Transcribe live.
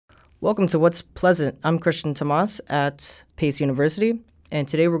Welcome to What's Pleasant. I'm Christian Tomas at Pace University, and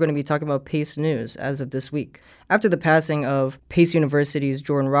today we're going to be talking about Pace news as of this week. After the passing of Pace University's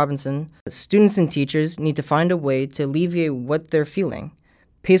Jordan Robinson, students and teachers need to find a way to alleviate what they're feeling.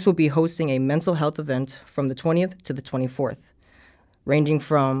 Pace will be hosting a mental health event from the 20th to the 24th, ranging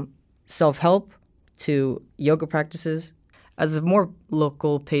from self-help to yoga practices. As of more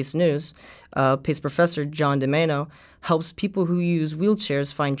local Pace news, Pace professor John DeMano helps people who use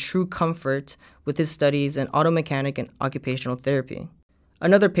wheelchairs find true comfort with his studies in auto mechanic and occupational therapy.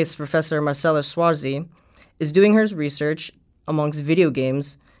 Another Pace professor, Marcella Swarzi, is doing her research amongst video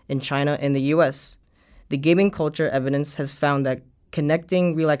games in China and the US. The gaming culture evidence has found that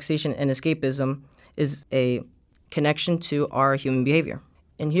connecting relaxation and escapism is a connection to our human behavior.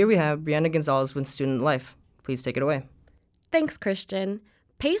 And here we have Brianna Gonzalez with Student Life. Please take it away. Thanks, Christian.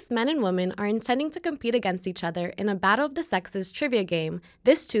 Pace men and women are intending to compete against each other in a Battle of the Sexes trivia game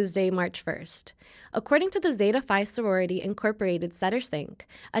this Tuesday, March 1st. According to the Zeta Phi Sorority Incorporated Setter Sync,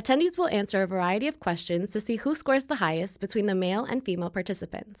 attendees will answer a variety of questions to see who scores the highest between the male and female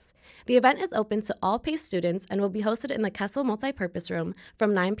participants. The event is open to all Pace students and will be hosted in the Kessel Multipurpose Room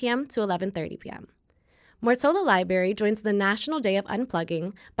from 9 p.m. to 11:30 p.m. Mortola Library joins the National Day of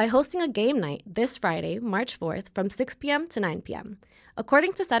Unplugging by hosting a game night this Friday, March 4th from 6 p.m. to 9 p.m.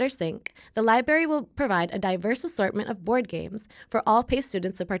 According to Setter Sync, the library will provide a diverse assortment of board games for all Pace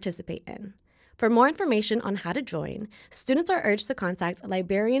students to participate in. For more information on how to join, students are urged to contact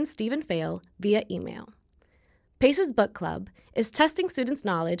librarian Stephen Fail via email. Pace's Book Club is testing students'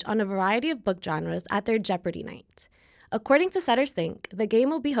 knowledge on a variety of book genres at their Jeopardy night. According to Setter Sync, the game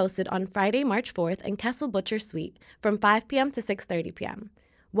will be hosted on Friday, March 4th in Kessel Butcher Suite from 5 p.m. to 6:30 p.m.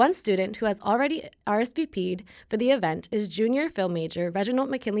 One student who has already RSVP'd for the event is junior film major Reginald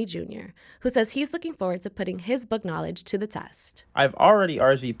McKinley Jr., who says he's looking forward to putting his book knowledge to the test. I've already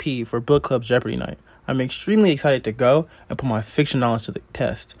RSVP'd for Book Club Jeopardy night. I'm extremely excited to go and put my fiction knowledge to the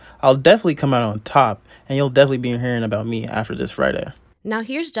test. I'll definitely come out on top, and you'll definitely be hearing about me after this Friday. Now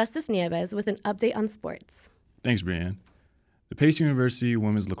here's Justice Nieves with an update on sports. Thanks, Brianne. The Pace University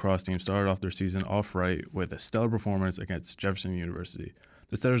women's lacrosse team started off their season off right with a stellar performance against Jefferson University.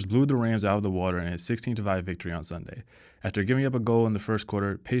 The Setters blew the Rams out of the water in a 16-5 victory on Sunday. After giving up a goal in the first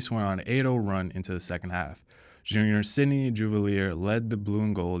quarter, Pace went on an 8-0 run into the second half. Junior Sydney Juvelier led the blue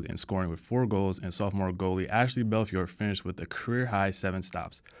and gold in scoring with 4 goals, and sophomore goalie Ashley Belfiore finished with a career-high 7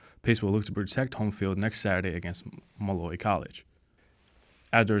 stops. Pace will look to protect home field next Saturday against Molloy College.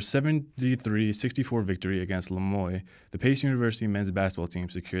 After a 73-64 victory against Lamoille, the Pace University men's basketball team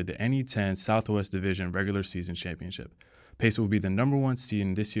secured the NE10 Southwest Division regular season championship. Pace will be the number 1 seed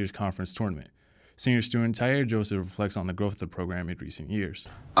in this year's conference tournament. Senior student Tyre Joseph reflects on the growth of the program in recent years.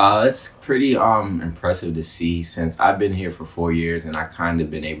 It's pretty impressive to see since I've been here for 4 years, and I kind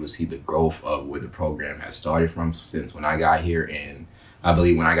of been able to see the growth of where the program has started from since when I got here. And I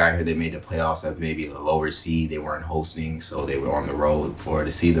believe when I got here, they made the playoffs at maybe a lower seed. They weren't hosting, so they were on the road.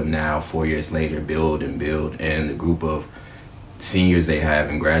 To see them now, 4 years later, build, and the group of seniors they have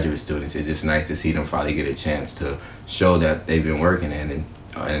and graduate students, it's just nice to see them finally get a chance to show that they've been working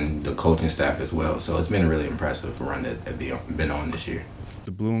and the coaching staff as well. So it's been a really impressive run that they've been on this year.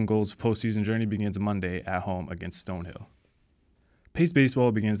 The Blue and Gold's postseason journey begins Monday at home against Stonehill. Pace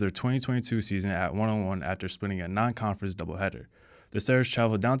Baseball begins their 2022 season at 1-1 after splitting a non-conference doubleheader. The Setters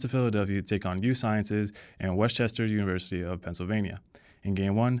travel down to Philadelphia to take on U Sciences and Westchester University of Pennsylvania. In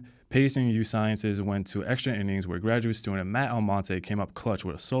Game 1, Pace and U Sciences went to extra innings where graduate student Matt Almonte came up clutch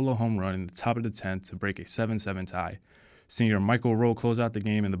with a solo home run in the top of the 10th to break a 7-7 tie. Senior Michael Rowe closed out the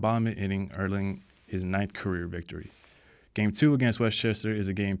game in the bottom of the inning, earning his 9th career victory. Game 2 against Westchester is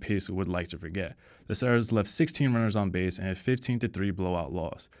a game Pace would like to forget. The Setters left 16 runners on base and a 15-3 blowout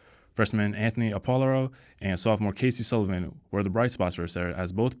loss. Freshman Anthony Apollaro and sophomore Casey Sullivan were the bright spots for Setters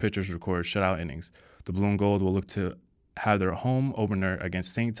as both pitchers recorded shutout innings. The Blue and Gold will look to have their home opener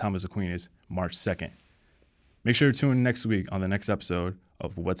against St. Thomas Aquinas March 2nd. Make sure to tune in next week on the next episode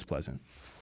of What's Pleasant.